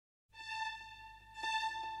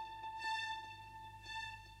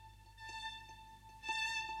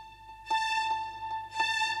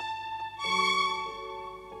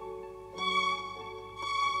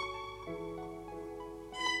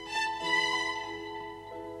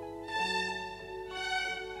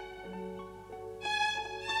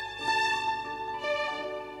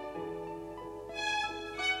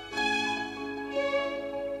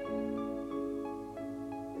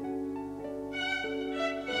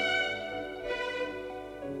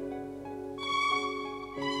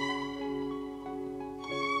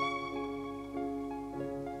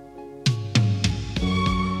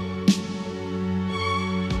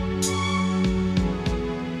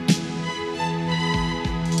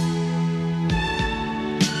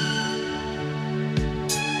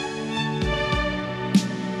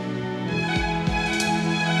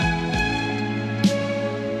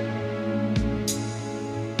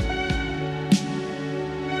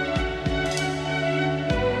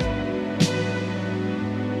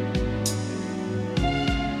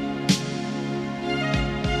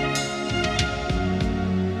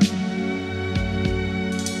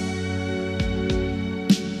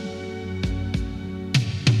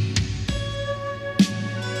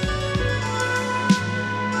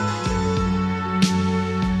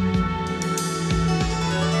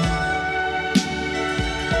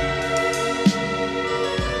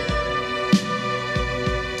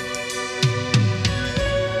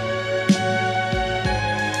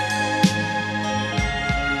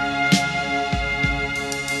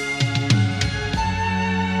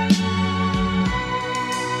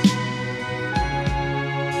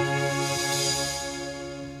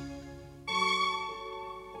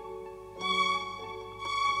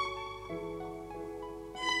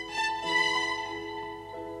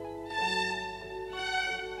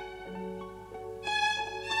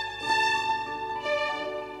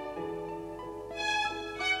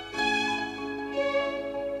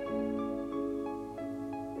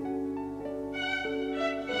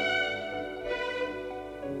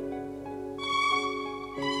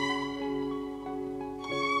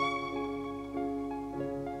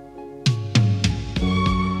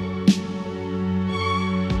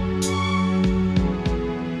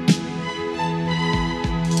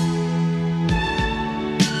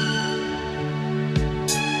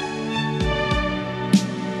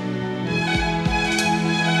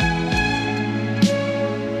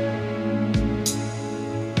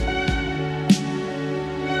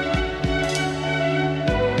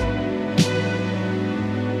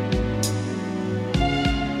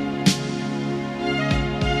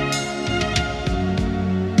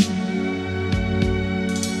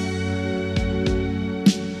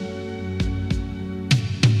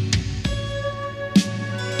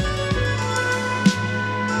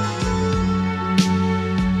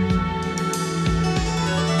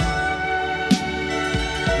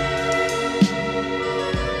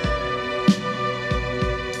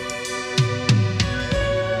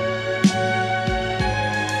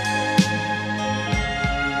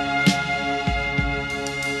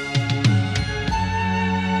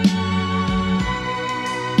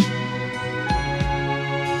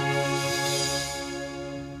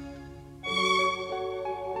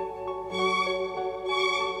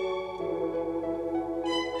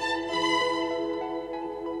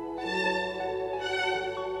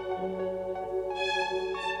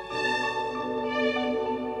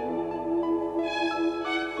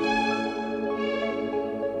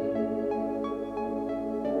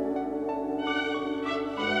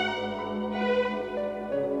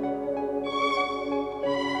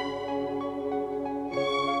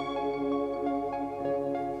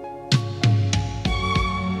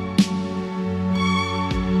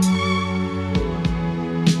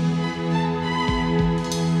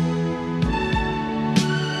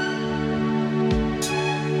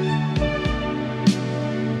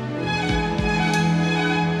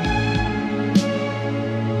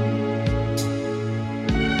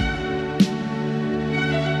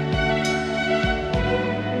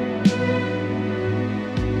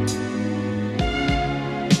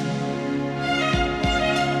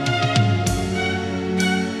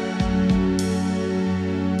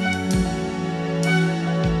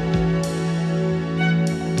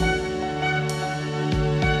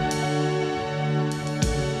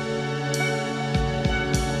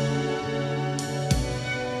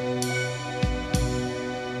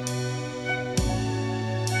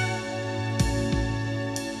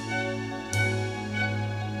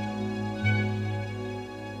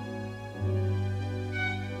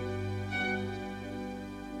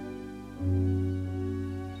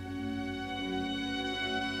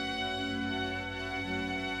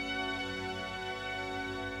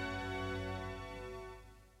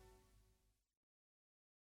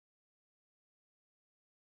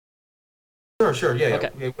Sure. Yeah, Okay.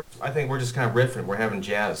 yeah. I think we're just kind of riffing. We're having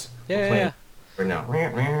jazz. Yeah, We're yeah, playing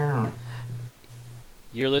yeah. right now.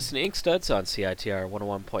 You're listening to Ink Studs on CITR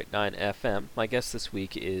 101.9 FM. My guest this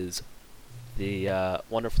week is the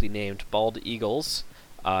wonderfully named Bald Eagles.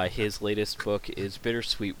 His latest book is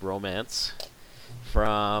Bittersweet Romance.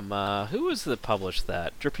 From who was that published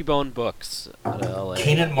that? Drippy Bone Books out of LA.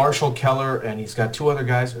 Keenan Marshall Keller, and he's got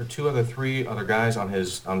three other guys on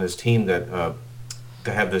his team that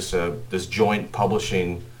have this joint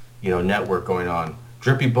publishing network going on.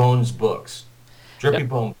 Drippy Bones Books, Drippy Yep.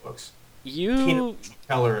 Bone Books. You Keenan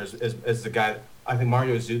Keller is the guy. I think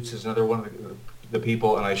Mario Zutz is another one of the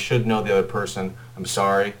people, and I should know the other person. I'm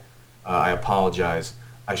sorry. I apologize.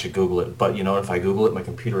 I should Google it. But you know, if I Google it, my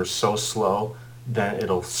computer is so slow, then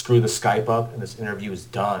it'll screw the Skype up, and this interview is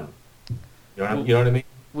done. You know what I mean?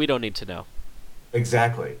 we don't need to know.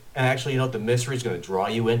 Exactly. And actually, you know what? The mystery is going to draw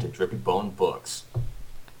you into Drippy Bone Books.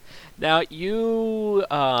 Now you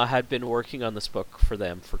had been working on this book for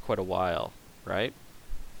them for quite a while, right?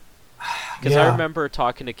 Because I Yeah. remember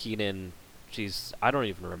talking to Keenan. I don't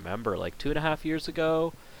even remember, like 2.5 years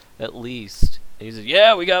ago, at least. And he said,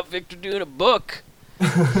 "Yeah, we got Victor doing a book."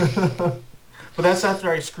 But that's after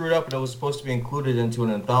I screwed up and it was supposed to be included into an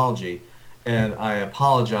anthology. And I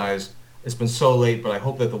apologize. It's been so late, but I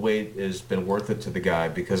hope that the wait has been worth it to the guy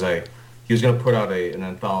because he was going to put out an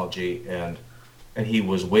anthology and he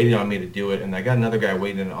was waiting on me to do it. And I got another guy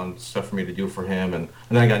waiting on stuff for me to do for him. And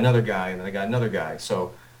then I got another guy and then I got another guy.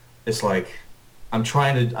 So it's like I'm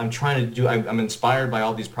inspired by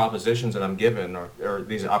all these propositions that I'm given or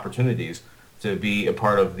these opportunities to be a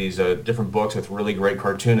part of these different books with really great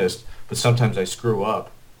cartoonists, but sometimes I screw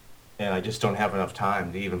up, and I just don't have enough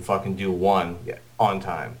time to even fucking do one on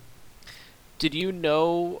time. Did you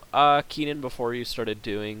know Keenan before you started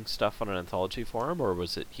doing stuff on an anthology for him, or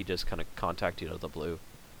was it he just kind of contacted you out of the blue?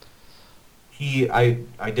 I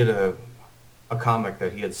did a comic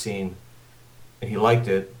that he had seen, and he liked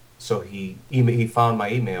it, so he found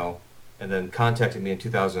my email, and then contacted me in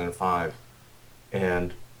 2005,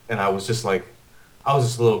 and I was just like, I was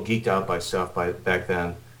just a little geeked out by stuff back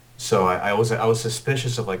then. So I was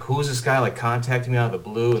suspicious of like, who is this guy like contacting me out of the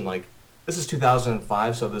blue? And like, this is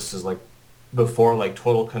 2005, so this is like before like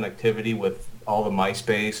total connectivity with all the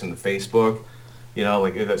MySpace and the Facebook,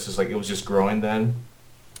 like that's just like it was just growing then.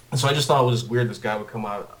 And so I just thought it was weird this guy would come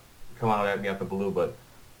out at me out the blue, but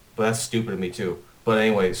that's stupid of me too. But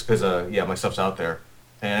anyways, because my stuff's out there.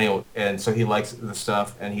 And anyway, and so he likes the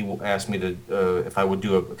stuff, and he asked me to if I would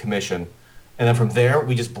do a commission, and then from there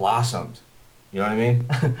we just blossomed. You know what I mean?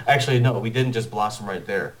 Actually, no, we didn't just blossom right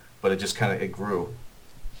there, but it just kind of it grew.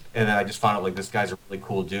 And then I just found out like this guy's a really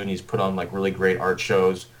cool dude, and he's put on like really great art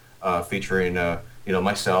shows featuring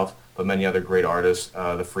myself, but many other great artists.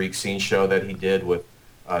 The Freak Scene show that he did with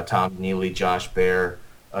Tom Neely, Josh Baer,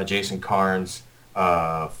 Jason Carnes.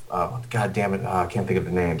 God damn it, I can't think of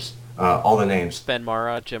the names. All the names. Ben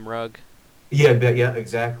Mara, Jim Rugg. Yeah,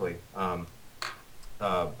 exactly.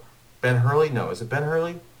 Ben Hurley? No, is it Ben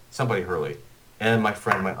Hurley? Somebody Hurley. And my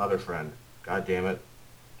other friend. God damn it.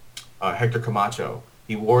 Hector Camacho.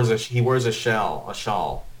 He wears a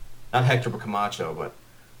shawl. Not Hector Camacho, but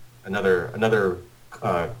another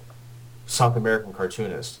South American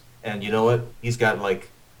cartoonist. And you know what? He's got like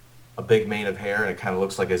a big mane of hair, and it kind of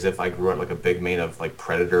looks like as if I grew up like a big mane of like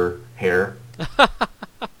predator hair.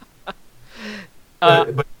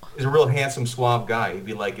 But he's a real handsome, suave guy. He'd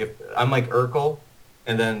be like, if I'm like Urkel,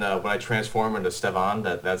 and then when I transform into Stevan,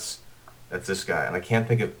 that's this guy. And I can't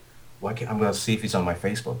think of. I'm gonna see if he's on my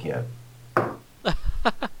Facebook yet.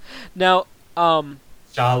 Now,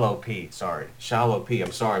 Shallow P.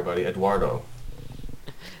 I'm sorry, buddy. Eduardo.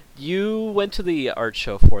 you went to the art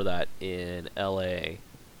show for that in LA.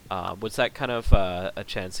 Was that kind of a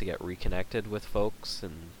chance to get reconnected with folks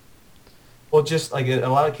and? Well, just like in a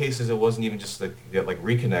lot of cases, it wasn't even just like get like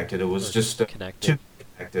reconnected. It was just connected. to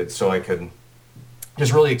connected, so I could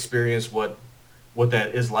just really experience what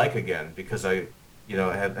that is like again. Because I,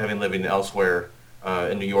 having living elsewhere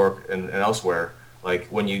in New York and elsewhere, like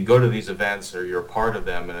when you go to these events or you're a part of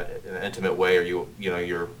them in an intimate way, or you're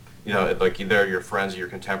like they're your friends or your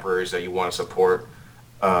contemporaries that you want to support.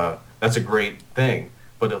 That's a great thing.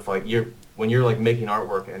 But if like when you're like making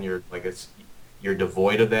artwork and you're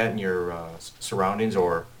devoid of that in your surroundings,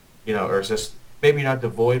 or it's just maybe not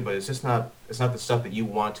devoid, but it's not the stuff that you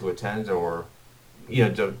want to attend, or when you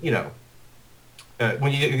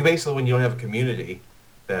don't have a community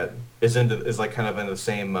that is like kind of in the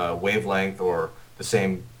same wavelength or the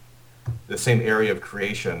same area of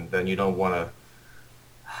creation, then you don't want to.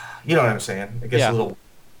 You know what I'm saying? It gets a little.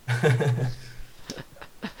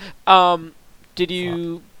 Did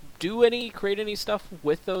you create any stuff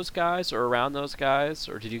with those guys or around those guys,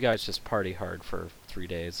 or did you guys just party hard for 3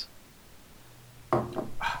 days?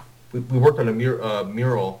 We worked on a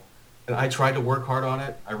mural, and I tried to work hard on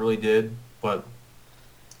it. I really did, but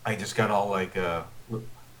I just got all like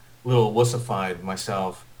little wussified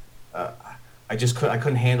myself. Uh, I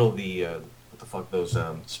couldn't handle the what the fuck those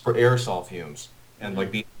aerosol fumes and Mm-hmm.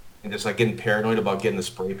 like be and just like getting paranoid about getting the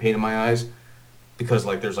spray paint in my eyes because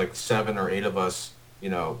like there's like 7 or 8 of us,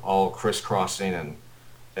 all crisscrossing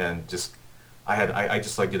and just I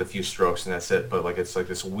just like did a few strokes and that's it. But like it's like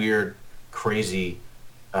this weird, crazy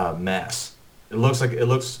mess. It looks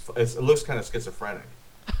kind of schizophrenic.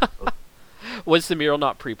 Was the mural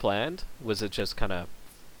not pre-planned? Was it just kind of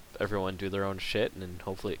everyone do their own shit and then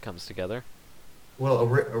hopefully it comes together? Well,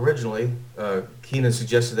 originally, Keenan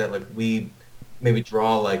suggested that like we maybe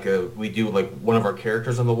draw like we do like one of our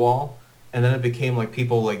characters on the wall, and then it became like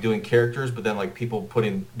people like doing characters, but then like people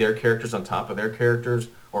putting their characters on top of their characters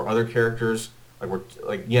or other characters. Like we're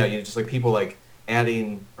like yeah, you just like people like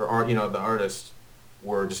adding or art, the artists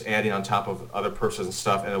were just adding on top of other person's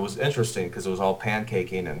stuff, and it was interesting because it was all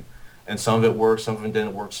pancaking and some of it worked, some of it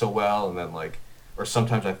didn't work so well, and then like or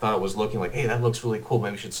sometimes I thought it was looking like, hey, that looks really cool.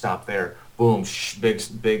 Maybe we should stop there. Boom, big,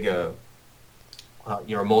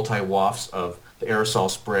 multi wafts of the aerosol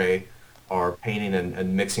spray, or painting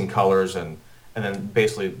and mixing colors and then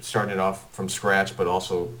basically starting it off from scratch, but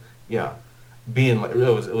also, yeah, being like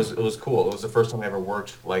it was cool. It was the first time I ever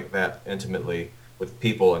worked like that intimately with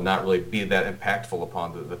people and not really be that impactful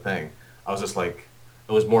upon the thing. I was just like,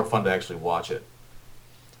 it was more fun to actually watch it.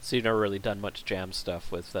 So you've never really done much jam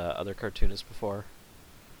stuff with other cartoonists before?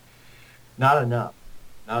 Not enough.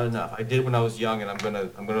 Not enough. I did when I was young, and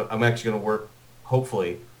I'm actually gonna work.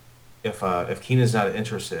 Hopefully, if Keenan's not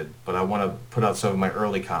interested, but I want to put out some of my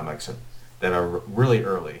early comics that are really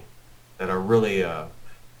early, that are really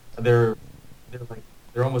they're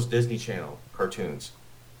they're almost Disney Channel cartoons.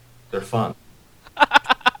 They're fun.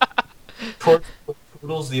 Torch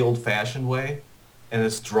Poodle's the old-fashioned way, and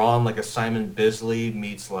it's drawn like a Simon Bisley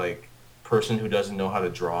meets like person who doesn't know how to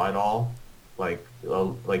draw at all, like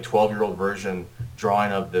 12-year-old version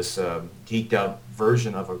drawing of this geeked out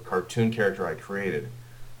version of a cartoon character I created,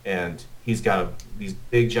 and he's got these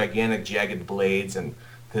big gigantic jagged blades, and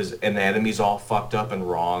his anatomy's all fucked up and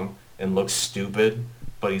wrong and looks stupid,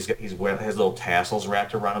 but has little tassels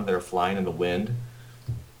wrapped around him that are flying in the wind,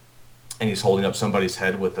 and he's holding up somebody's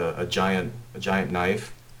head with a giant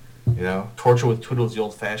knife. Torture with Toodles the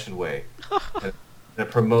old-fashioned way. And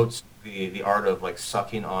it promotes the art of like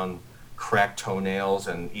sucking on cracked toenails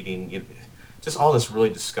and eating just all this really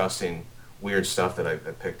disgusting, weird stuff that I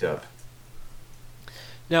picked up.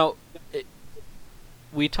 Now,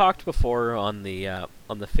 we talked before on the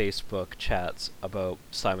Facebook chats about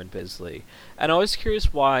Simon Bisley, and I was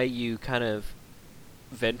curious why you kind of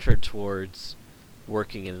ventured towards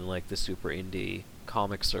working in like the super indie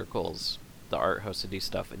comic circles, the art house indie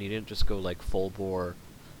stuff, and you didn't just go like full bore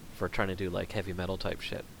for trying to do like heavy metal type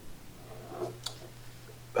shit.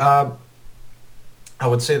 Um, I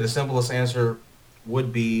would say the simplest answer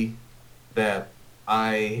would be that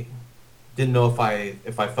I didn't know if I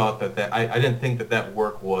thought I didn't think that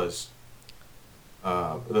work was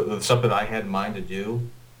the stuff that I had in mind to do.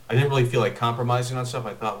 I didn't really feel like compromising on stuff.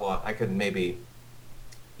 I thought, well, I could maybe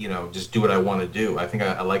just do what I want to do. I think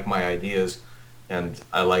I like my ideas, and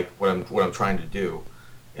I like what I'm trying to do.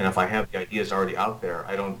 And if I have the ideas already out there,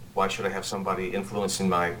 why should I have somebody influencing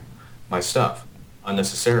my stuff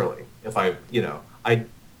unnecessarily? If I do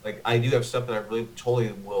have stuff that I really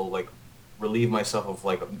totally will like relieve myself of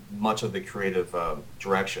like much of the creative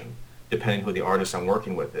direction, depending who the artist I'm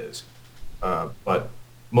working with is. But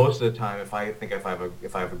most of the time, if I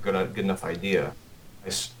have a good enough idea,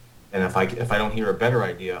 and if I don't hear a better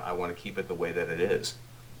idea, I want to keep it the way that it is.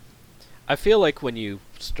 I feel like when you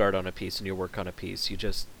start on a piece and you work on a piece,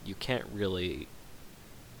 you can't really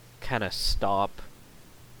kind of stop,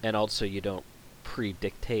 and also you don't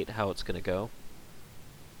predictate how it's going to go.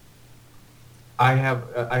 I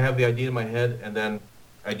have the idea in my head, and then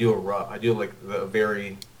I do a rough. I do like the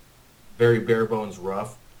very, very bare bones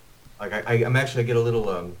rough. Like I get a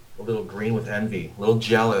little green with envy, a little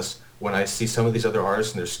jealous when I see some of these other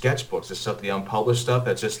artists in their sketchbooks, the unpublished stuff.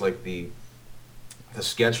 That's just like the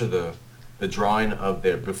sketch or the drawing of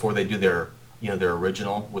their before they do their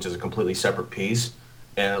original, which is a completely separate piece,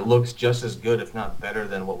 and it looks just as good, if not better,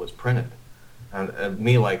 than what was printed. And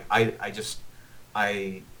me, like I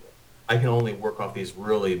I can only work off these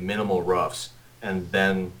really minimal roughs, and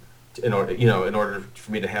then in order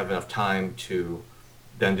for me to have enough time to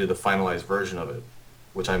then do the finalized version of it.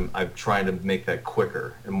 which I'm trying to make that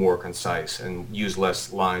quicker and more concise and use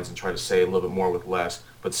less lines and try to say a little bit more with less,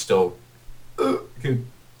 but still can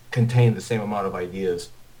contain the same amount of ideas.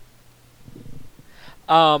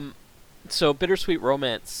 So Bittersweet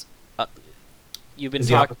Romance, you've been Is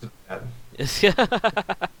the talking. opposite of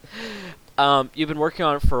that. You've been working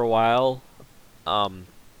on it for a while.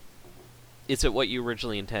 Is it what you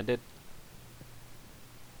originally intended?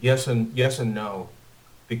 Yes and no,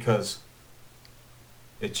 because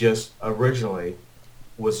it just originally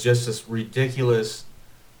was just this ridiculous,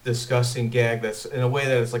 disgusting gag that's in a way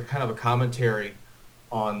that it's like kind of a commentary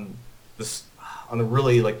on this, on the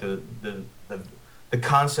really like the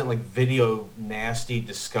constant like video nasty,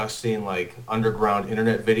 disgusting like underground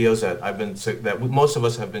internet videos that most of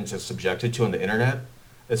us have been just subjected to on the internet.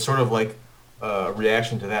 It's sort of like a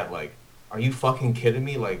reaction to that, like, are you fucking kidding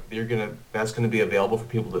me? Like that's gonna be available for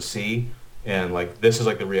people to see, and like this is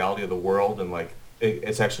like the reality of the world, and like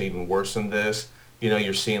it's actually even worse than this. You know,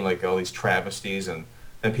 you're seeing like all these travesties and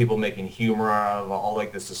people making humor out of all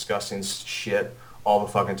like this disgusting shit all the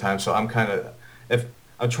fucking time. So if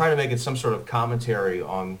I'm trying to make it some sort of commentary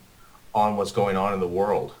on what's going on in the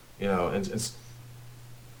world, you know, and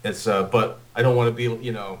but I don't want to be,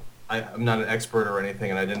 you know, I'm not an expert or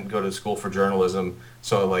anything, and I didn't go to school for journalism,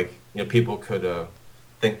 so like, you know, people could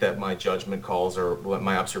think that my judgment calls or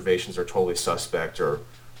my observations are totally suspect or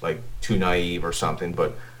like too naive or something,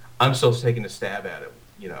 but I'm still taking a stab at it,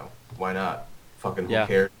 you know, why not? Fucking who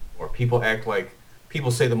cares? Or people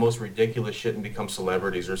say the most ridiculous shit and become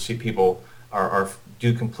celebrities, or see people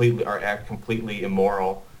act completely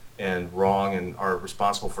immoral and wrong and are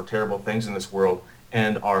responsible for terrible things in this world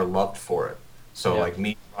and are loved for it. So like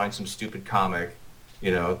me drawing some stupid comic,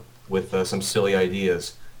 you know, with some silly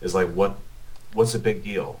ideas is like, what's a big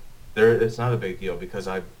deal? It's not a big deal because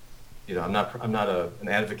I'm not an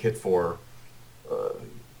advocate for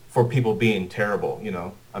people being terrible. You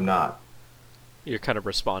know, I'm not. You're kind of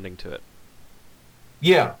responding to it.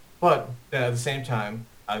 Yeah, but at the same time,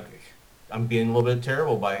 I'm being a little bit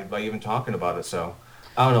terrible by even talking about it. So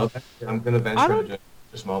I don't know. I'm going to venture into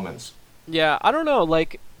just moments. Yeah, I don't know.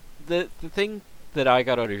 Like the thing that I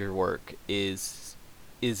got out of your work is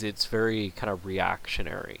it's very kind of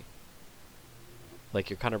reactionary. Like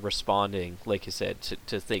you're kind of responding, like you said,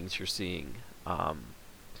 to things you're seeing.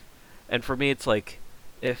 And for me, it's like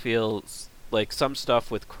it feels like some stuff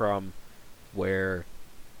with Crumb where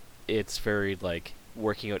it's very like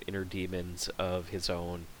working out inner demons of his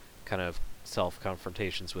own kind of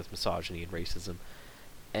self-confrontations with misogyny and racism.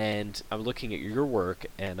 And I'm looking at your work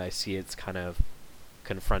and I see it's kind of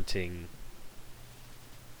confronting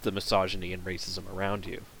the misogyny and racism around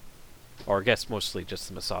you. Or I guess mostly just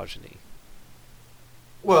the misogyny.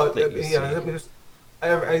 Well, yeah,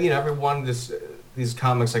 you know, every one of these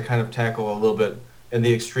comics I kind of tackle a little bit in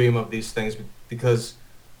the extreme of these things because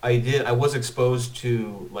I was exposed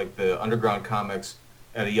to like the underground comics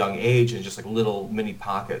at a young age in just like little mini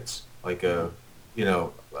pockets, like you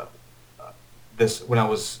know, this when I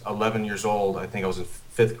was 11 years old, I think I was in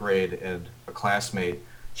fifth grade, and a classmate,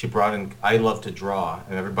 she brought in, I love to draw,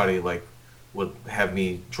 and everybody like would have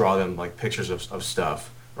me draw them like pictures of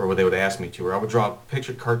stuff, or what they would ask me to, or I would draw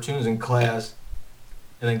picture cartoons in class,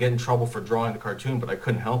 and then get in trouble for drawing the cartoon, but I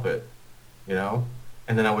couldn't help it, you know.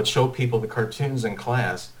 And then I would show people the cartoons in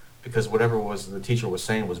class because whatever was the teacher was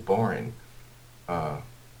saying was boring. But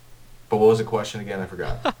what was the question again? I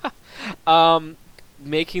forgot.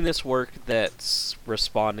 Making this work that's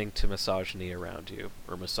responding to misogyny around you,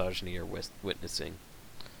 or misogyny you're witnessing.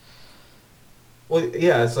 Well,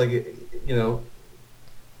 yeah, it's like, you know,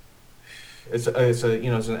 it's a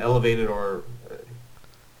you know, it's an elevated or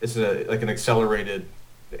it's like an accelerated,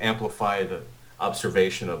 amplified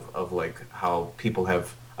observation of like how people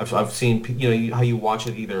have. I've seen, you know, how you watch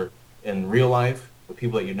it either in real life with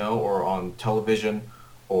people that you know, or on television,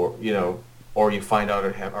 or you know, or you find out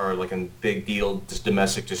are like in big deal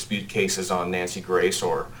domestic dispute cases on Nancy Grace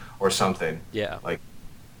or something. Yeah. Like,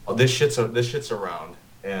 oh, this shit's around,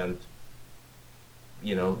 and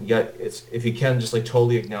you know, yet it's, if you can just like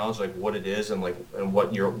totally acknowledge like what it is and like and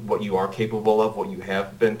what you are capable of, what you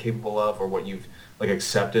have been capable of, or what you've like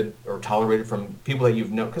accepted or tolerated from people that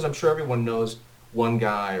you've known, because I'm sure everyone knows one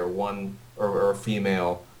guy or a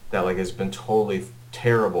female that like has been totally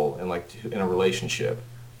terrible in like in a relationship,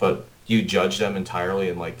 but you judge them entirely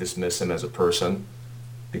and like dismiss them as a person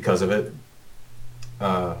because of it.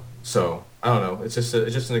 So I don't know. It's just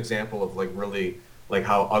an example of like really like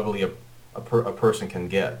how ugly a person can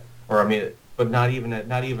get, or I mean, but not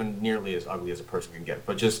even nearly as ugly as a person can get,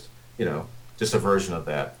 but just, you know, just a version of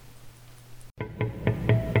that.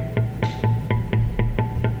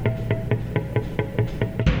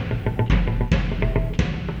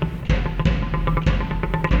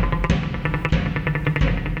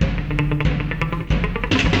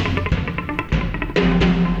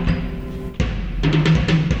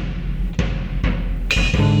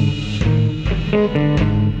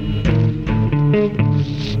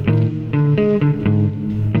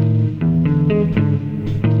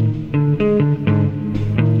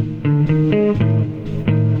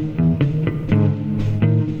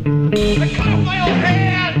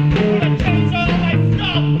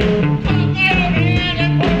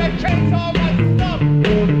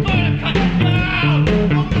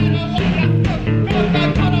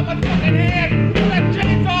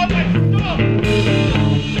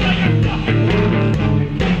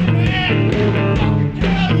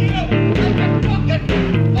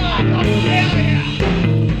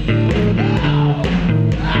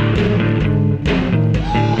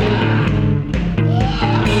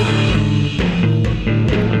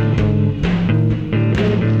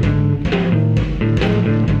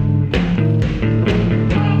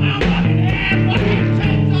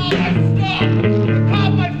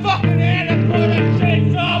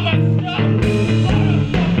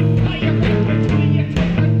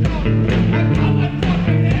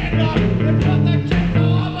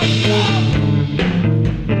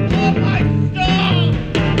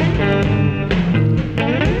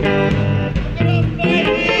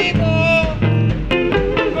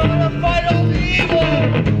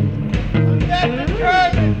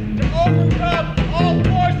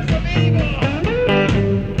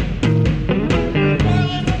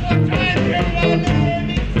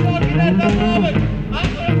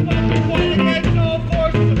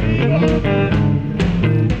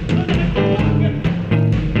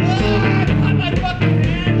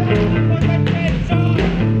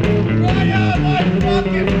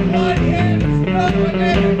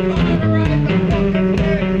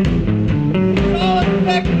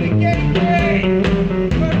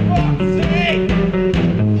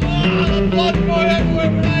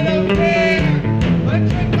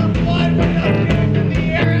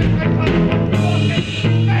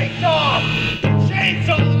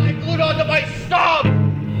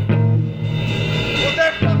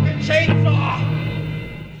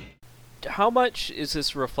 how much is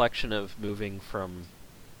this a reflection of moving from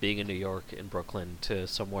being in New York and Brooklyn to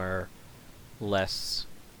somewhere less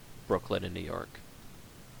Brooklyn and New York?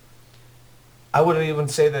 I wouldn't even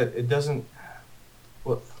say that it doesn't.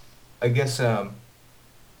 Well, I guess how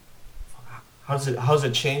does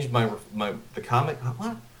it change my the comic?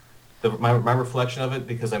 What? My reflection of it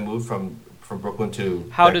because I moved from Brooklyn to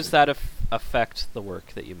How does that affect the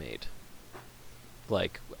work that you made?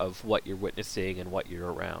 Like, of what you're witnessing and what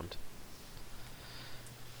you're around?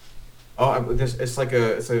 it's like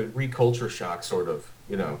a reculture shock sort of,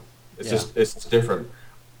 you know. It's Yeah. just it's different.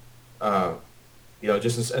 Uh,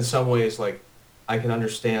 just in some ways, like I can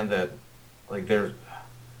understand that, like there,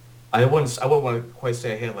 I wouldn't want to quite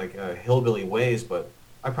say I had like hillbilly ways, but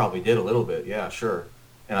I probably did a little bit, yeah, sure.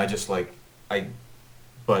 And I just like I,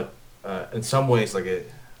 but in some ways, like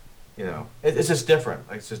it's just different.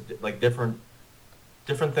 Like it's just like different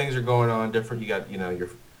things are going on. Different, you got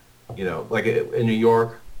like in New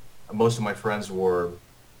York, most of my friends were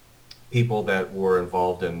people that were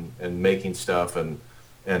involved in making stuff and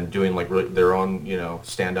doing like really their own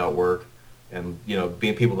standout work and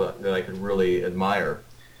being people that I could really admire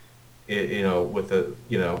with the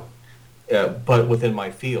but within my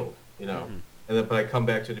field Mm-hmm. and then but I come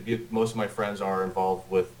back to Dubuque. Most of my friends are involved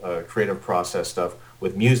with creative process stuff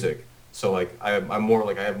with music, so like I'm more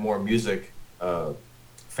like I have more music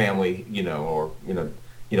family or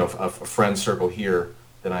a friend circle here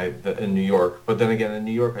than in New York. But then again, in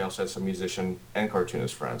New York, I also had some musician and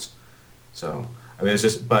cartoonist friends. So I mean, it's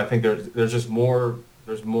just. But I think there's just more.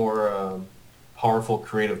 There's more powerful,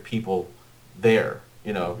 creative people there.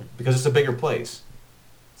 Because it's a bigger place.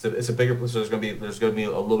 It's a bigger place. So there's gonna be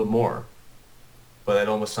a little bit more. But it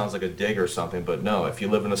almost sounds like a dig or something. But no, if you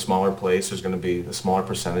live in a smaller place, there's going to be a smaller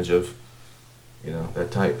percentage of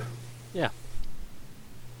that type. Yeah.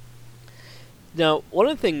 Now, one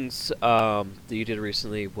of the things that you did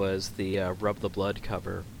recently was the Rub the Blood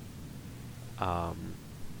cover.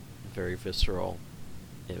 Very visceral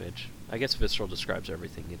image. I guess visceral describes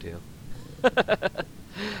everything you do.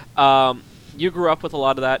 You grew up with a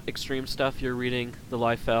lot of that extreme stuff. You're reading the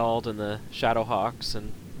Liefeld and the Shadowhawks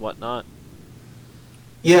and whatnot.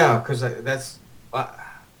 Yeah, because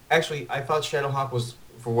actually I thought Shadowhawk was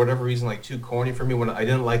for whatever reason like too corny for me. I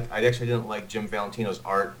actually didn't like Jim Valentino's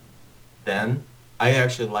art then. I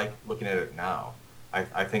actually like looking at it now.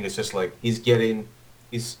 I think it's just like he's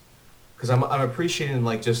because I'm appreciating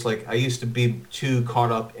like just like I used to be too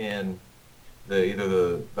caught up in either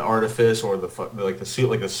the artifice or the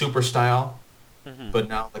suit like the super style, but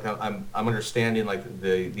now like I'm understanding like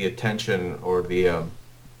the attention or the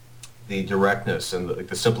directness and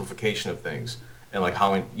the simplification of things and like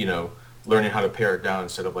how learning how to pare it down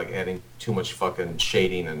instead of like adding too much fucking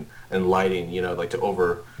shading and lighting like to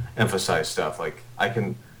overemphasize stuff. Like I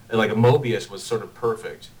can like Mobius was sort of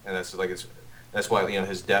perfect, and that's why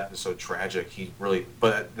his death is so tragic. He really,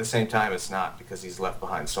 but at the same time it's not because he's left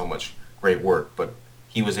behind so much great work, but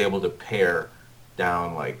he was able to pare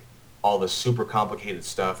down like all the super complicated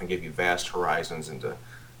stuff and give you vast horizons into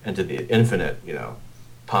the infinite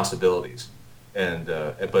possibilities, and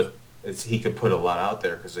but he could put a lot out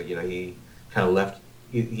there because he kind of left.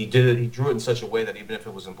 He did it. He drew it in such a way that even if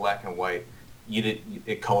it was in black and white,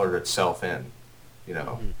 it colored itself in,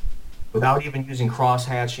 without even using cross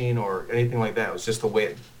hatching or anything like that. It was just the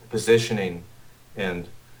way positioning, and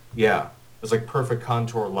yeah, it was like perfect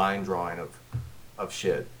contour line drawing of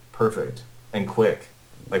shit, perfect and quick.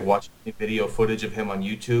 Like watching video footage of him on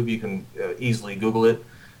YouTube, you can easily Google it.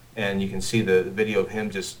 And you can see the video of him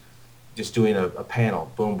just doing a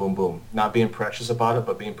panel, boom, boom, boom. Not being precious about it,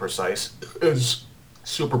 but being precise. It's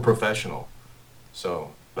super professional.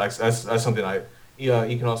 So that's something you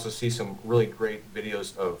can also see some really great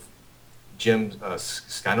videos of Jim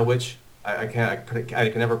Skanowicz. I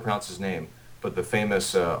can never pronounce his name, but the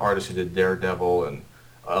famous artist who did Daredevil and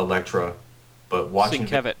Elektra. But watching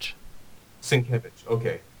Sienkiewicz,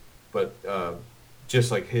 okay. But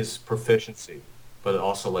just like his proficiency, but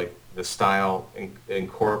also like the style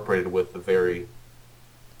incorporated with the very,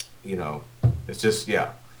 it's just,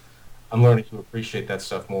 yeah. I'm learning to appreciate that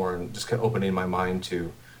stuff more and just kind of opening my mind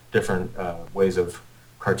to different ways of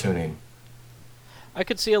cartooning. I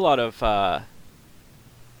could see a lot of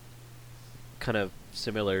kind of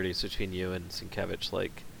similarities between you and Sienkiewicz,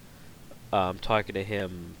 like talking to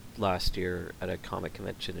him last year at a comic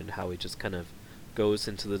convention and how he just kind of goes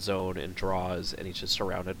into the zone and draws, and he's just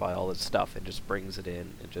surrounded by all this stuff and just brings it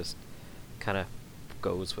in and just kind of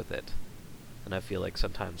goes with it. And I feel like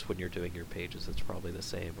sometimes when you're doing your pages, it's probably the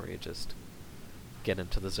same, where you just get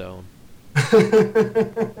into the zone.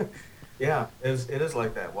 Yeah, it is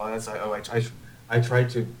like that. Well, I try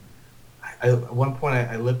to. at one point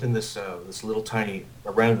I lived in this little tiny. I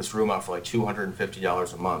rented this room out for like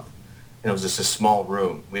 $250 a month, and it was just a small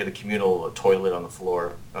room. We had a communal toilet on the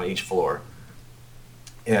floor on each floor,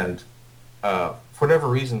 and for whatever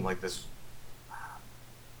reason, like this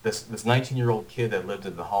 19-year-old kid that lived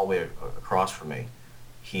in the hallway across from me,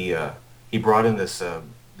 he brought in this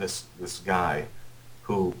guy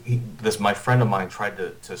who this my friend of mine tried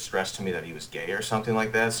to stress to me that he was gay or something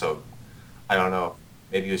like that. So I don't know.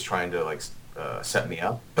 Maybe he was trying to like set me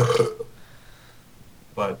up.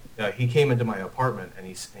 But he came into my apartment and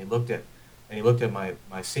he looked at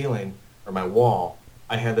my ceiling or my wall.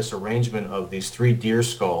 I had this arrangement of these three deer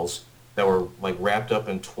skulls that were like wrapped up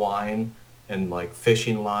in twine and like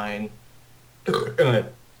fishing line, and I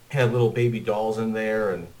had little baby dolls in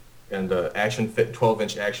there and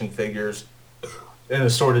 12-inch action figures and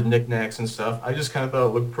assorted knickknacks and stuff. I just kind of thought it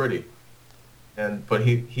looked pretty. But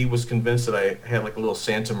he was convinced that I had like a little a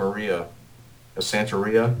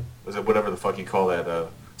Santeria, was it whatever the fuck you call that?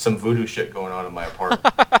 Some voodoo shit going on in my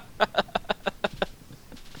apartment.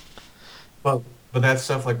 But that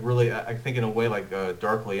stuff like really, I think in a way like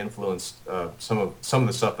darkly influenced some of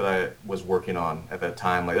the stuff that I was working on at that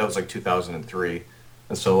time. Like that was like 2003,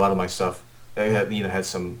 and so a lot of my stuff I had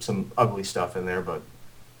some ugly stuff in there, but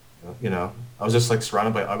I was just like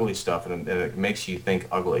surrounded by ugly stuff, and it makes you think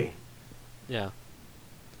ugly. Yeah.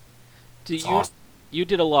 It's awesome. You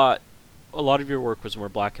did a lot of your work was more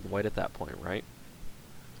black and white at that point, right?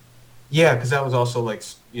 Yeah, because that was also like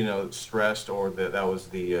stressed, or that was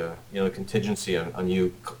the contingency on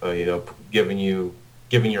you giving your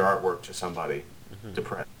artwork to somebody to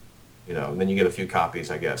print, and then you get a few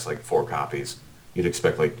copies, I guess like 4 copies. You'd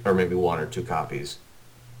expect like, or maybe 1 or 2 copies,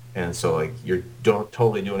 and so like you're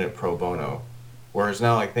totally doing it pro bono. Whereas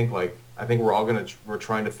now I think we're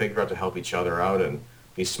trying to figure out to help each other out in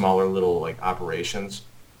these smaller little like operations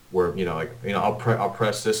where I'll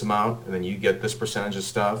press this amount and then you get this percentage of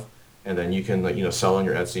stuff. And then you can sell on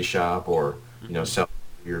your Etsy shop or sell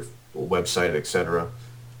your website, etc.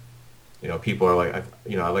 People are like,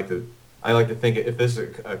 I like to think if this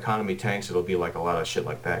economy tanks, it'll be like a lot of shit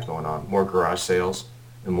like that going on. More garage sales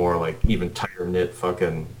and more like even tighter knit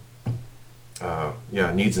fucking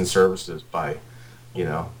needs and services by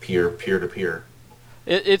peer to peer.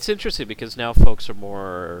 It's interesting because now folks are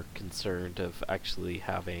more concerned of actually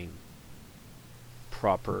having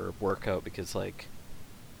proper workout because like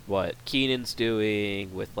what Keenan's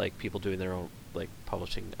doing with like people doing their own like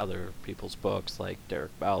publishing other people's books like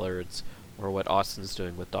Derek Ballard's or what Austin's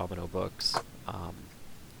doing with Domino Books.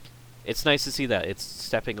 It's nice to see that it's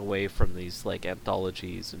stepping away from these like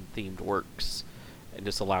anthologies and themed works and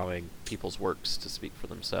just allowing people's works to speak for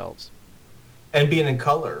themselves and being in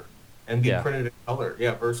color and being printed in color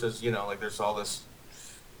versus like there's all this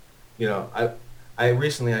I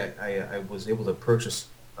recently I was able to purchase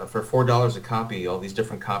for $4 a copy, all these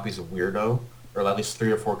different copies of Weirdo, or at least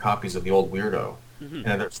 3 or 4 copies of the old Weirdo, and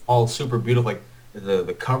they're all super beautiful. Like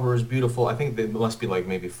the cover is beautiful. I think they must be like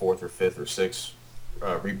maybe 4th or 5th or 6th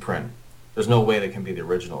reprint. There's no way they can be the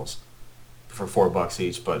originals for $4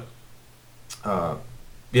 each. But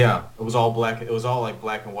it was all black. It was all like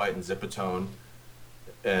black and white and Zipatone,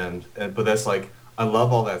 and but that's like I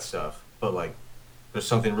love all that stuff. But like there's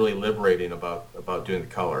something really liberating about doing the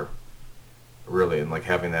color. Really, and like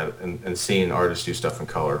having that and seeing artists do stuff in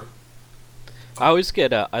color. I always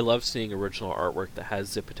I love seeing original artwork that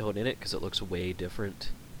has Zipatone in it because it looks way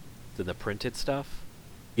different than the printed stuff.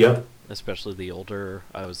 Yep. Especially the older.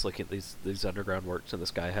 I was looking at these underground works, and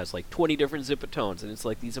this guy has like 20 different Zipatones, and it's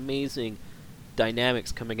like these amazing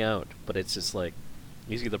dynamics coming out. But it's just like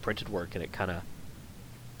you see the printed work, and it kind of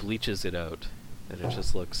bleaches it out, and it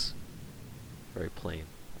just looks very plain.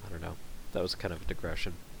 I don't know. That was kind of a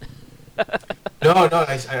digression. No,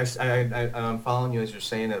 I'm following you as you're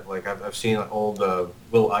saying it. Like I've seen old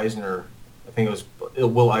Will Eisner. I think it was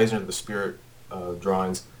Will Eisner, the Spirit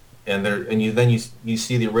drawings, and you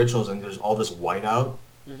see the originals, and there's all this whiteout.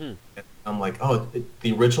 And I'm like,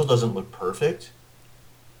 the original doesn't look perfect,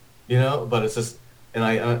 but it's just, and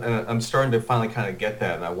I'm starting to finally kind of get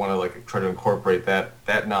that, and I want to like try to incorporate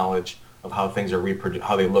that knowledge of how things are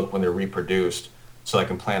how they look when they're reproduced, so I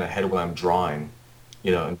can plan ahead when I'm drawing.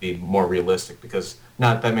 And be more realistic because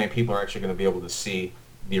not that many people are actually going to be able to see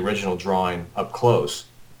the original drawing up close,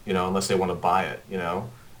 unless they want to buy it,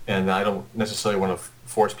 and I don't necessarily want to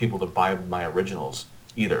force people to buy my originals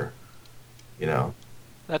either,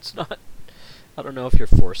 That's not, I don't know if you're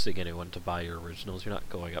forcing anyone to buy your originals. You're not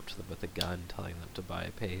going up to them with a gun telling them to buy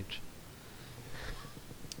a page.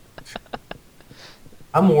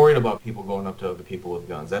 I'm worried about people going up to other people with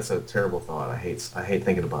guns. That's a terrible thought. I hate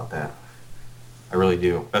thinking about that. I really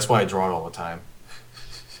do. That's why I draw it all the time.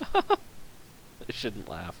 I shouldn't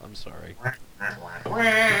laugh. I'm sorry.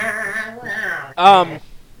 Um,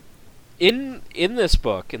 in this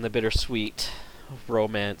book, in the bittersweet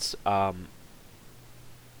romance,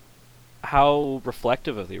 how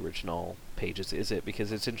reflective of the original pages is it?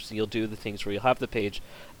 Because it's interesting. You'll do the things where you'll have the page,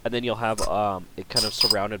 and then you'll have it kind of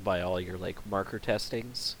surrounded by all your like marker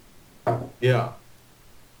testings. Yeah.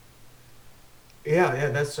 Yeah.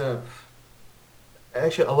 That's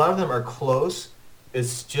actually a lot of them are close.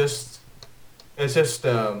 It's just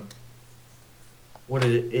what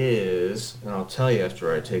it is, and I'll tell you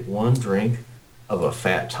after I take one drink of a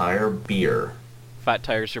Fat Tire beer. Fat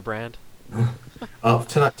Tire's your brand.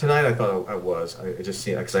 Tonight I thought I was. I just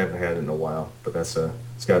see it because I haven't had it in a while. But it's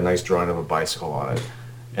got a nice drawing of a bicycle on it,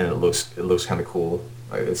 and it looks kind of cool.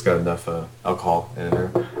 It's got enough alcohol in there.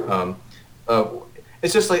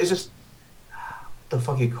 It's just what the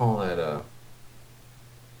fuck you call that?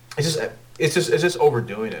 It's just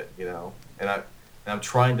overdoing it, you know. And I'm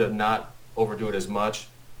trying to not overdo it as much,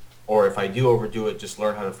 or if I do overdo it, just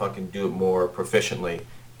learn how to fucking do it more proficiently,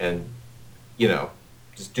 and you know,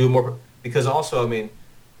 just do more. Because also, I mean,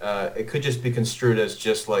 it could just be construed as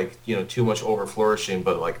just like, you know, too much over flourishing,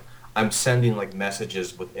 but like I'm sending like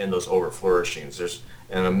messages within those over flourishings.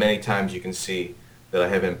 And many times you can see that I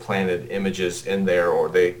have implanted images in there, or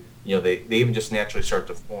they even just naturally start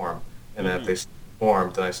to form, and then if they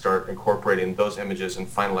form, then I start incorporating those images and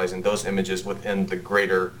finalizing those images within the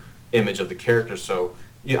greater image of the character. So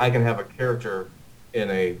I can have a character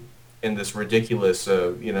in this ridiculous,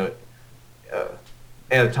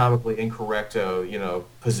 anatomically incorrect,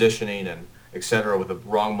 positioning and et cetera, with the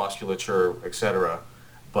wrong musculature, et cetera.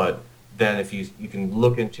 But then if you can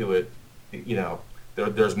look into it, you know,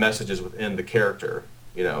 there's messages within the character,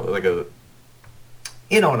 you know,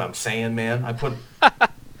 you know what I'm saying, man? I'm putting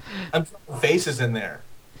faces in there.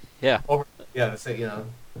 Yeah. To say, you know,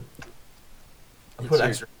 I put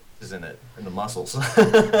extra faces in it, in the muscles.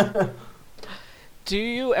 Do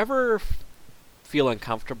you ever feel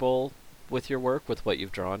uncomfortable with your work, with what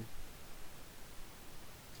you've drawn?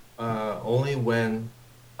 Only when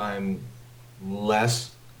I'm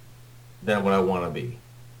less than what I want to be.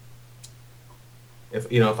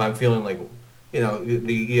 If I'm feeling like, you know,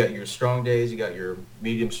 you got your strong days, you got your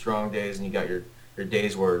medium strong days, and you got your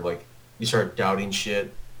days where like you start doubting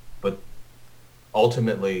shit. But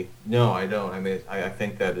ultimately, no, I don't. I mean, I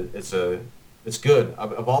think that it's good.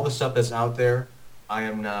 Of all the stuff that's out there, I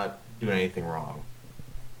am not doing anything wrong.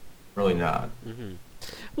 Really not. Mm-hmm.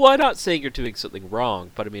 Well, I'm not saying you're doing something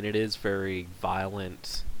wrong, but I mean, it is very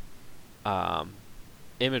violent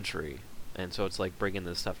imagery, and so it's like bringing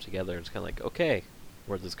this stuff together. It's kind of like, okay,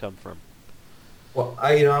 where'd this come from? Well,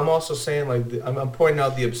 I'm also saying, like, I'm pointing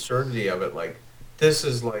out the absurdity of it. Like, this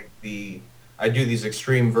is like I do these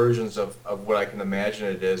extreme versions of what I can imagine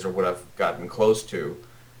it is, or what I've gotten close to,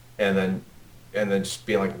 and then just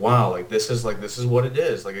being like, wow, like this is what it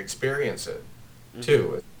is. Like, experience it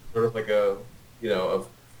too. It's sort of like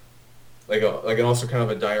and also kind of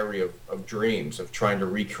a diary of dreams, of trying to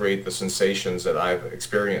recreate the sensations that I've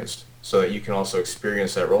experienced, so that you can also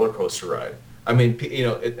experience that roller coaster ride. I mean, you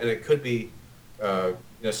know, and it could be,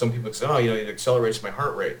 some people say, oh, you know, it accelerates my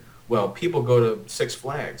heart rate. Well, people go to Six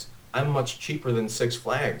Flags. I'm much cheaper than Six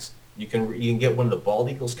Flags. You can get one of the Bald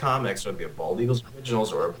Eagles comics, or it'll be a Bald Eagles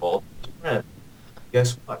Originals or a Bald Eagles Print.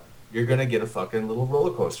 Guess what? You're gonna get a fucking little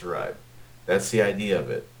roller coaster ride. That's the idea of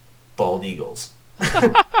it. Bald Eagles.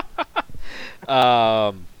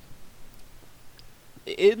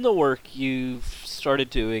 In the work, you've started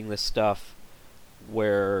doing this stuff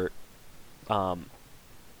where, and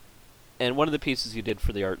one of the pieces you did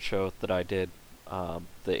for the art show that I did,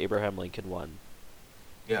 the Abraham Lincoln one,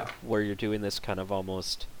 yeah, where you're doing this kind of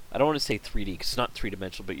almost, I don't want to say 3D, because it's not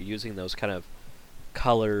three-dimensional, but you're using those kind of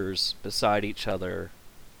colors beside each other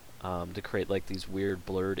to create like these weird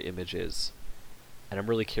blurred images. And I'm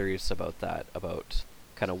really curious about that, about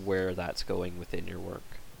kind of where that's going within your work.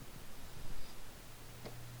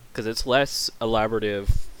 Because it's less elaborative,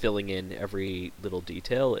 filling in every little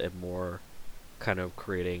detail, and more kind of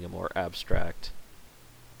creating a more abstract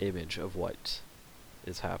image of what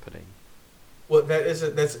is happening. Well,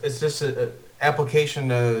 it's just a application,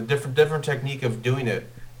 a different technique of doing it.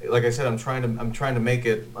 Like I said, I'm trying to make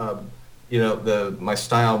it, my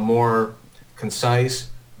style more concise,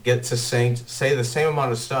 get succinct, say the same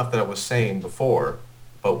amount of stuff that I was saying before,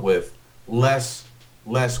 but with less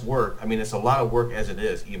work. I mean, it's a lot of work as it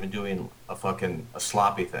is, even doing a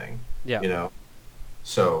sloppy thing. Yeah. You know,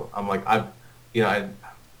 so I'm like, I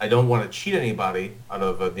don't want to cheat anybody out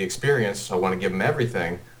of the experience. So I want to give them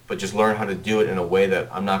everything, but just learn how to do it in a way that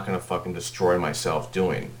I'm not going to fucking destroy myself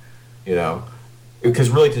doing, you know? Because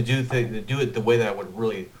really to do it the way that I would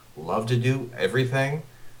really love to do everything,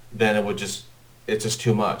 then it's just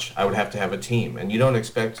too much. I would have to have a team, and you don't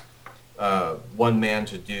expect one man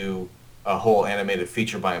to do a whole animated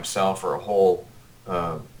feature by himself or a whole,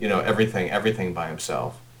 everything by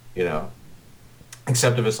himself, you know.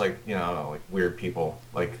 Except if it's like, I don't know, like weird people.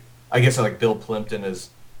 Like, I guess like Bill Plimpton is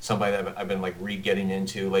somebody that I've been like re-getting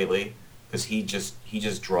into lately because he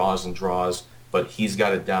just draws and draws, but he's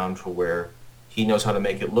got it down to where he knows how to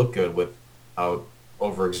make it look good without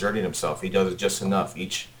overexerting himself. He does it just enough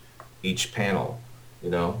each panel,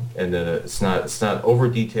 and then it's not over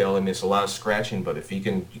detailed. I mean, it's a lot of scratching, but if you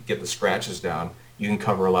can get the scratches down, you can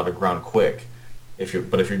cover a lot of ground quick. If you're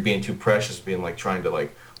being too precious, being like trying to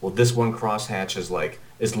like, well, this one crosshatch is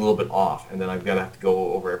a little bit off, and then I've got to have to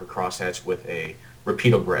go over every crosshatch with a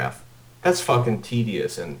repeatograph. That's fucking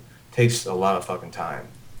tedious and takes a lot of fucking time.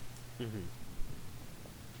 Mm-hmm.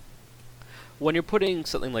 When you're putting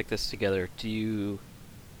something like this together, do you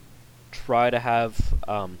try to have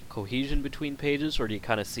cohesion between pages, or do you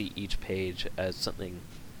kind of see each page as something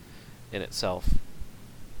in itself?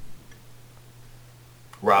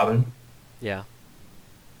 Robin? Yeah.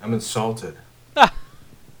 I'm insulted.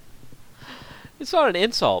 It's not an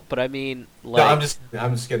insult, but I mean, like... No,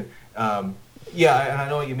 I'm just kidding. Yeah, and I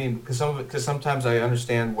know what you mean, because sometimes I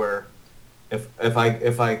understand where if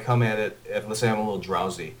I come at it, if let's say I'm a little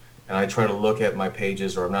drowsy, and I try to look at my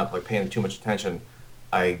pages, or I'm not like paying too much attention,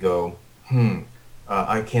 I go,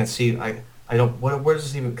 I can't see, I don't, where does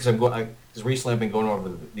this even, because because recently I've been going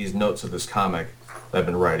over these notes of this comic that I've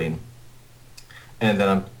been writing, and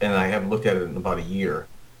I haven't looked at it in about a year,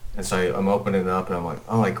 and so I'm opening it up, and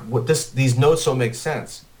I'm like, what these notes don't make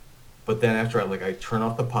sense, but then after I turn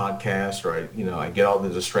off the podcast, or I get all the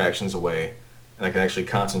distractions away, and I can actually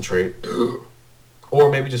concentrate, or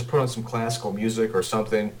maybe just put on some classical music or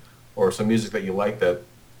something, or some music that you like that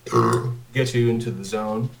gets you into the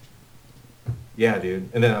zone. Yeah, dude.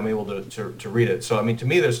 And then I'm able to read it. So, I mean, to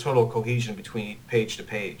me, there's total cohesion between page to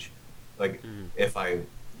page. Like, if I,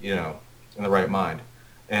 in the right mind.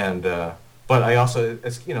 And, but I also,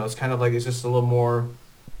 it's kind of like, it's just a little more,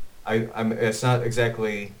 it's not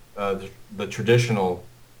exactly the traditional,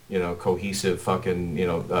 cohesive fucking,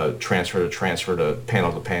 transfer to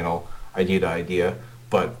panel, idea to idea.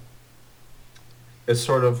 But it's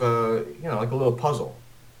sort of, like a little puzzle.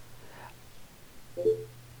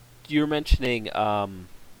 You were mentioning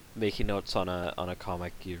making notes on a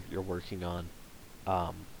comic you're working on.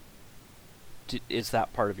 Is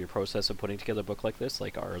that part of your process of putting together a book like this?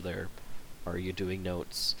 Like, are you doing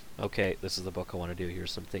notes? Okay, this is the book I want to do.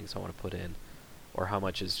 Here's some things I want to put in, or how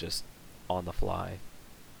much is just on the fly?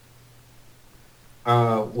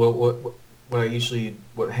 What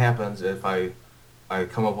happens if I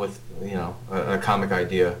come up with a comic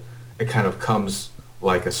idea, it kind of comes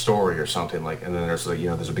like a story or something, like, and then there's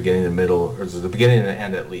there's a beginning and a middle, or there's a beginning and an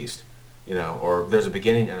end at least, or there's a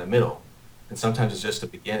beginning and a middle, and sometimes it's just a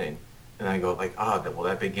beginning, and I go like, well,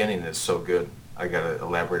 that beginning is so good, I gotta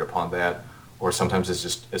elaborate upon that, or sometimes it's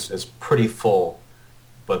just it's pretty full,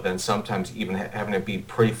 but then sometimes even having it be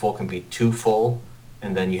pretty full can be too full,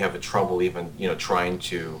 and then you have trouble even trying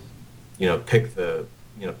to pick the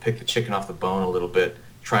chicken off the bone a little bit,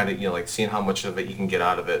 trying to like seeing how much of it you can get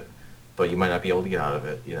out of it. But you might not be able to get out of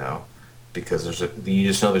it, because you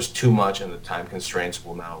just know there's too much, and the time constraints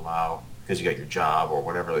will not allow, because you got your job or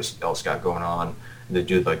whatever else got going on, and to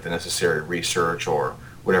do like the necessary research or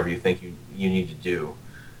whatever you think you need to do.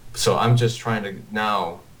 So I'm trying to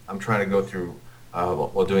go through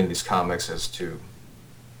while doing these comics, as to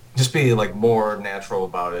just be like more natural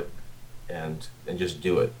about it, and just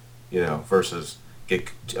do it, versus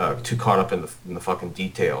get too caught up in the fucking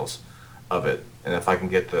details of it. And if I can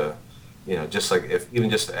get the just like if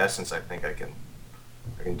even just the essence, I think I can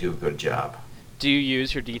do a good job. Do you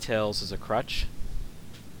use your details as a crutch?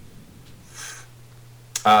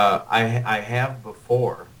 I have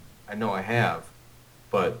before. I know I have,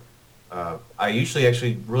 but I usually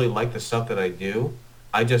actually really like the stuff that I do.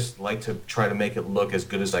 I just like to try to make it look as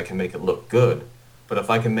good as I can make it look good. But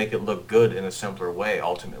if I can make it look good in a simpler way,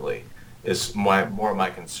 ultimately, is more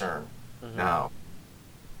my concern now.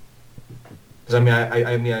 Because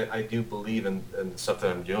I do believe in the stuff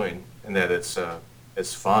that I'm doing, and that it's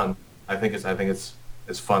fun. I think it's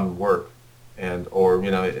fun work, and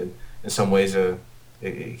in some ways it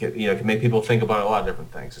can make people think about a lot of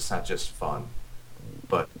different things. It's not just fun,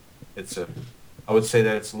 but I would say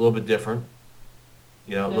that it's a little bit different.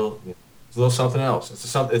 It's a little something else. It's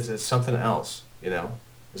something else.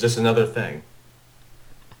 It's just another thing.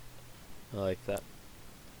 I like that.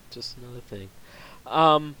 Just another thing.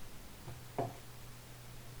 Um,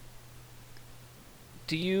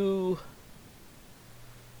 do you...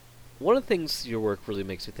 One of the things your work really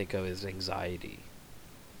makes me think of is anxiety.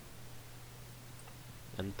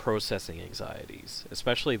 And processing anxieties.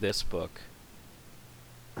 Especially this book.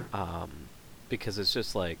 Because it's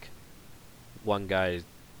just like one guy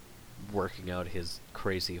working out his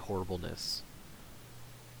crazy horribleness.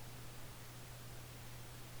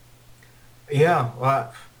 Yeah,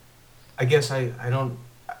 well, I guess I don't.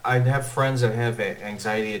 I have friends that have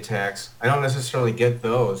anxiety attacks. I don't necessarily get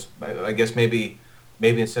those. I guess maybe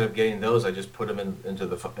instead of getting those, I just put them into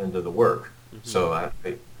the work. Mm-hmm. So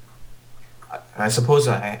I suppose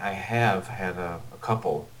I have had a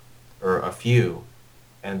couple or a few,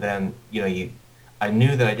 and then I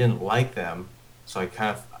knew that I didn't like them, so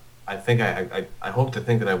I think I hope to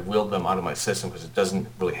think that I willed them out of my system because it doesn't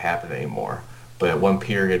really happen anymore. But at one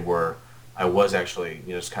period where I was actually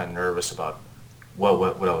just kind of nervous about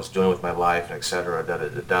what I was doing with my life and et cetera, da da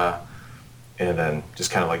da da, and then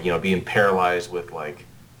just kind of like being paralyzed with like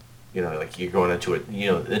like you're going into it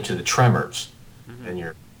into the tremors, Mm-hmm. and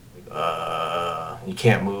you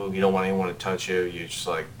can't move, you don't want anyone to touch you, you're just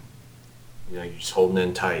like you're just holding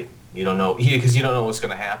in tight, you don't know because you don't know what's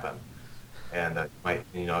going to happen, and might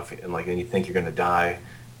and you think you're going to die,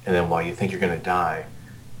 and then while you think you're going to die,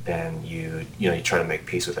 then you try to make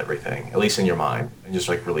peace with everything, at least in your mind, and just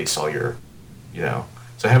like release all your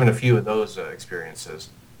so having a few of those experiences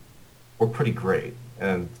were pretty great,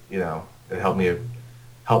 and it helped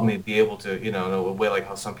me be able to in a way like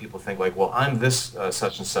how some people think like, well, I'm this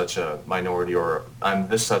such and such a minority, or I'm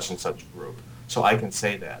this such and such group, so I can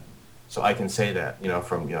say that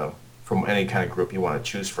from any kind of group you want to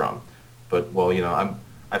choose from, but well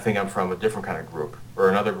I think I'm from a different kind of group or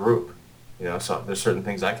another group, so there's certain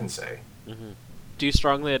things I can say. Mm-hmm. Do you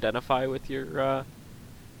strongly identify with your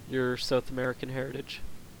South American heritage?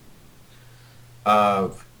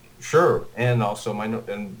 Sure, and also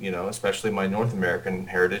especially my North American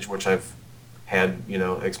heritage, which I've had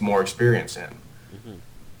more experience in. Mm-hmm.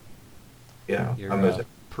 Yeah, You're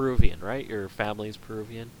Peruvian, right? Your family's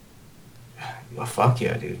Peruvian? Oh, fuck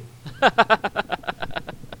yeah, dude.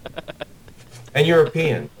 And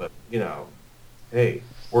European, but hey,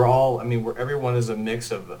 everyone is a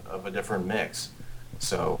mix of a different mix.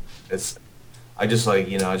 So I just I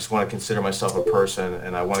just want to consider myself a person,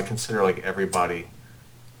 and I want to consider like everybody,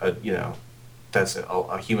 that's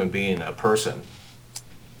a human being, a person.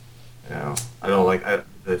 I don't like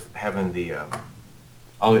having the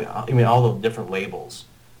all the different labels.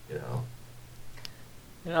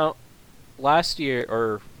 Last year,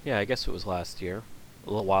 or yeah, I guess it was last year, a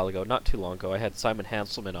little while ago, not too long ago, I had Simon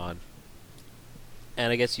Hanselman on,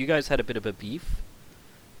 and I guess you guys had a bit of a beef,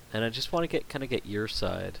 and I just want to get your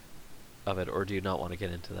side of it, or do you not want to get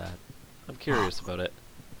into that? I'm curious about it.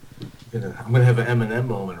 I'm gonna have an Eminem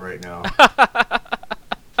moment right now.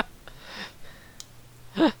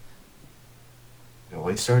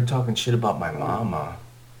 When he started talking shit about my mama,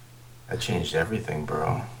 that changed everything,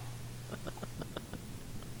 bro.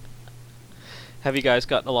 Have you guys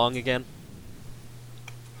gotten along again?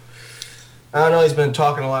 I don't know, he's been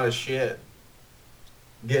talking a lot of shit.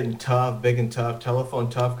 Getting tough, big and tough, telephone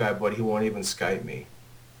tough guy, but he won't even Skype me.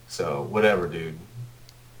 So, whatever, dude.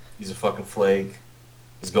 He's a fucking flake.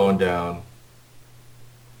 He's going down.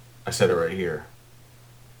 I said it right here.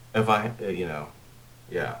 If I, yeah.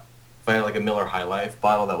 If I had like a Miller High Life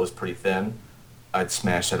bottle that was pretty thin, I'd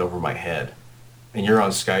smash that over my head. And you're on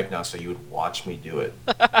Skype now, so you would watch me do it.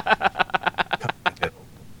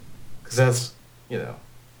 Because that's,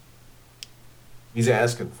 he's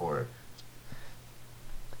asking for it.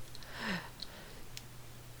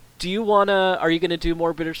 Are you gonna do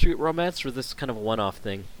more Bittersweet Romance, or is this kind of a one-off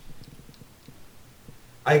thing?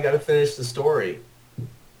 I gotta finish the story.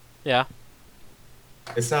 Yeah.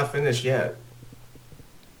 It's not finished yet.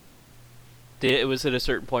 Was it a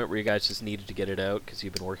certain point where you guys just needed to get it out because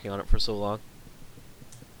you've been working on it for so long?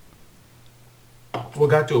 Well, it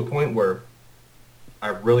got to a point where I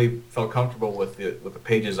really felt comfortable with the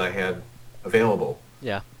pages I had available.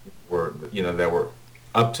 Yeah. That were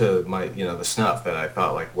up to my the snuff that I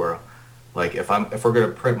thought like were like if we're gonna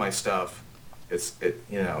print my stuff,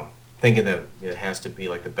 thinking that it has to be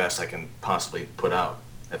like the best I can possibly put out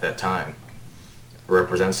at that time. It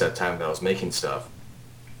represents that time that I was making stuff.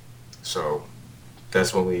 So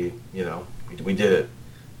that's when we did it,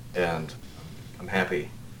 and I'm happy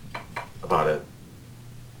about it.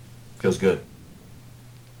 Feels good.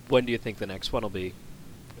 When do you think the next one will be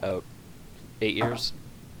out? 8 years?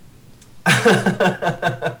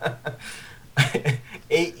 8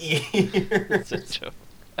 years. It's a joke.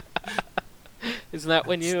 Isn't that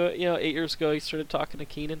when you 8 years ago you started talking to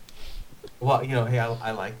Keenan? Well, hey,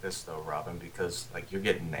 I like this though, Robin, because like you're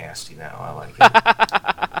getting nasty now. I like it.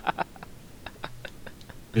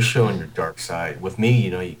 You're showing your dark side. With me,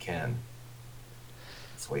 you can.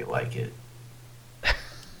 That's the way you like it.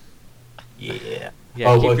 Yeah.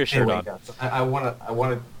 Yeah, keep your shirt anyway, on. yeah, so I wanna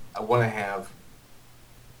have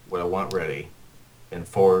what I want ready in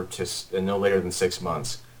in no later than 6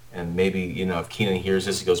 months. And maybe, if Keenan hears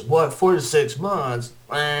this, he goes, "What? 4 to 6 months?"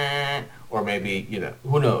 Or maybe,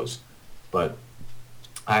 who knows? But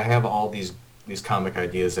I have all these comic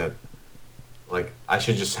ideas that, like, I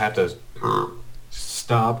should just have to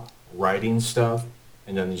stop writing stuff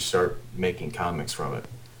and then just start making comics from it.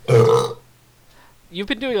 You've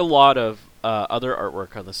been doing a lot of other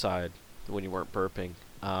artwork on the side when you weren't burping.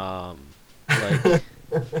 Like,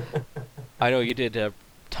 I know you did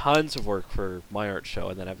tons of work for my art show,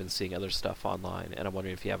 and then I've been seeing other stuff online, and I'm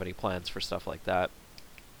wondering if you have any plans for stuff like that.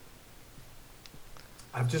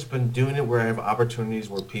 I've just been doing it where I have opportunities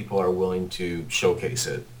where people are willing to showcase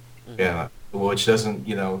it. Mm-hmm. Yeah, which doesn't,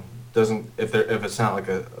 if it's not like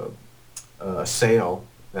a sale,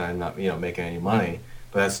 then I'm not, making any money.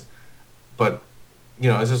 But it's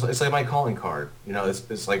like my calling card.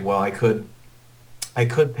 It's like, well, I could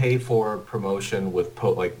pay for promotion with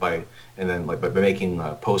by making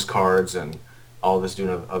postcards and all this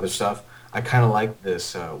doing other stuff. I kind of like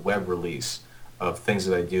this web release of things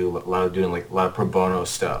that I do. A lot of pro bono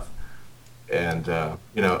stuff, and or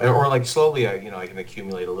like slowly I can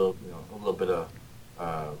accumulate a little bit of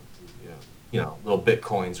little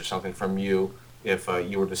bitcoins or something from you if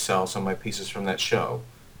you were to sell some of my pieces from that show.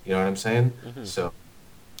 You know what I'm saying? Mm-hmm. So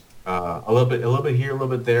a little bit here, a little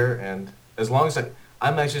bit there, and as long as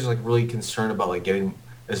I'm actually just like really concerned about like getting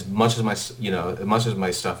as much as my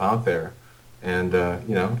stuff out there, and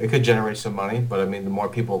it could generate some money. But I mean, the more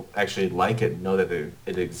people actually like it and know that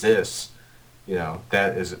it exists,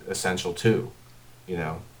 that is essential too.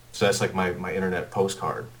 So that's like my internet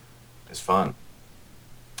postcard. It's fun,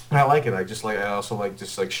 and I like it. I also like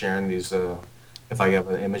just like sharing these. If I have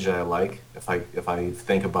an image that I like, if I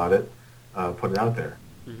think about it, put it out there.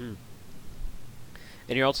 Mm-hmm.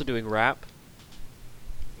 And you're also doing rap?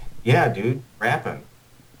 Yeah, dude, rapping.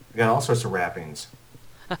 We got all sorts of rappings.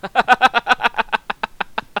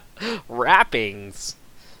 Rappings.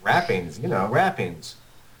 Rappings.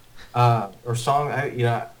 Or song.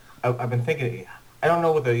 I've been thinking. I don't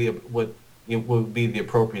know what would be the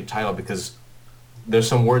appropriate title, because there's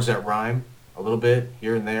some words that rhyme a little bit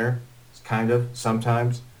here and there, kind of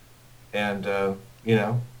sometimes, and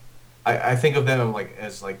I think of them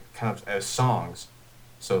as kind of as songs,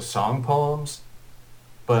 so song poems.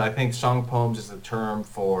 But I think song poems is the term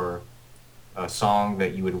for a song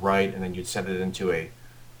that you would write and then you'd send it into a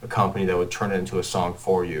company that would turn it into a song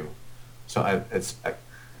for you. So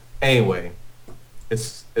anyway,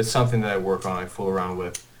 it's something that I work on. I fool around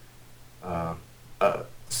with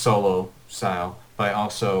solo style, but I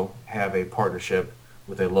also have a partnership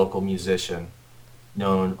with a local musician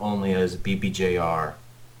known only as BBJR,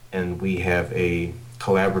 and we have a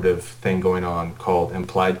collaborative thing going on called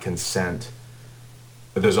Implied Consent.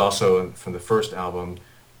 But there's also, from the first album,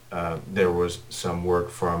 there was some work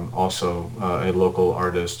from also a local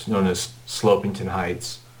artist known as Slopington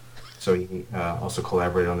Heights. So he also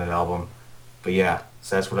collaborated on that album. But yeah,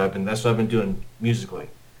 so that's what I've been doing musically.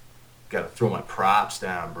 Got to throw my props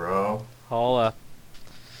down, bro. Holla.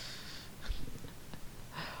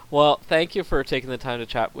 Well, thank you for taking the time to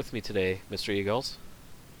chat with me today, Mr. Eagles.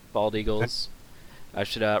 Bald Eagles. I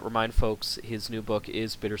should remind folks his new book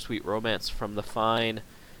is Bittersweet Romance, from the fine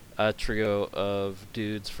trio of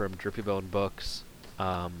dudes from Drippy Bone Books.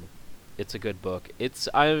 It's a good book.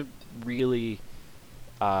 I'm really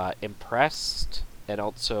impressed, and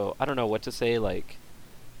also, I don't know what to say, like,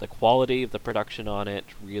 the quality of the production on it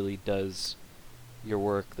really does your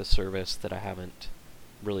work the service that I haven't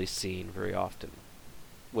really seen very often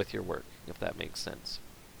with your work, if that makes sense.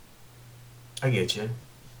 I get you.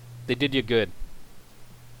 They did you good.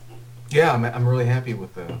 Yeah, I'm really happy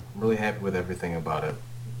with everything about it.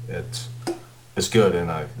 It's good,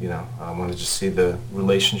 and I want to just see the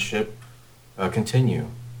relationship continue.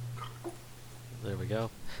 There we go.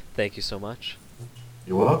 Thank you so much.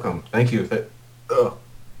 You're welcome. Thank you.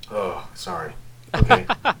 Sorry. Okay.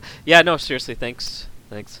 Yeah, no, seriously, thanks.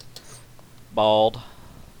 Bald.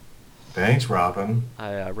 Thanks, Robin.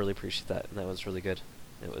 I really appreciate that, and that was really good.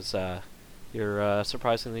 It was, you're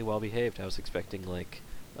surprisingly well behaved. I was expecting, like,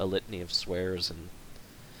 a litany of swears and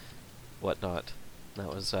whatnot. That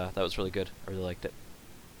was really good. I really liked it.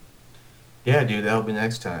 Yeah, dude, that'll be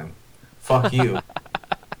next time. Fuck you.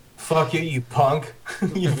 Fuck you, you punk.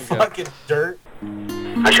 You fucking dirt.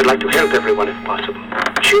 I should like to help everyone if possible.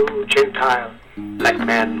 Jew, Gentile, black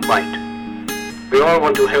man, white. We all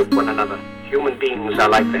want to help one another. Human beings are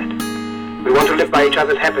like that. We want to live by each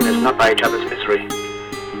other's happiness, not by each other's misery.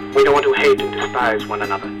 We don't want to hate and despise one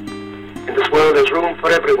another. In this world there's room for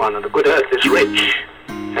everyone, and the good earth is rich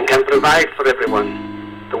and can provide for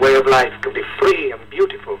everyone. The way of life can be free and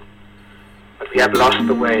beautiful, but we have lost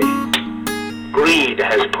the way. Greed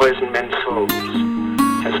has poisoned men's souls,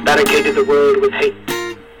 has barricaded the world with hate,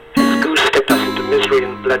 has goose-stepped us into misery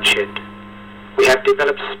and bloodshed. We have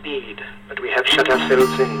developed speed, but we have shut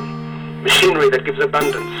ourselves in. Machinery that gives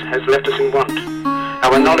abundance has left us in want.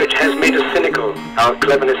 Our knowledge has made us cynical, our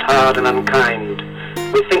cleverness hard and unkind.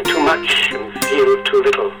 We think too much and feel too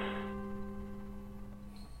little.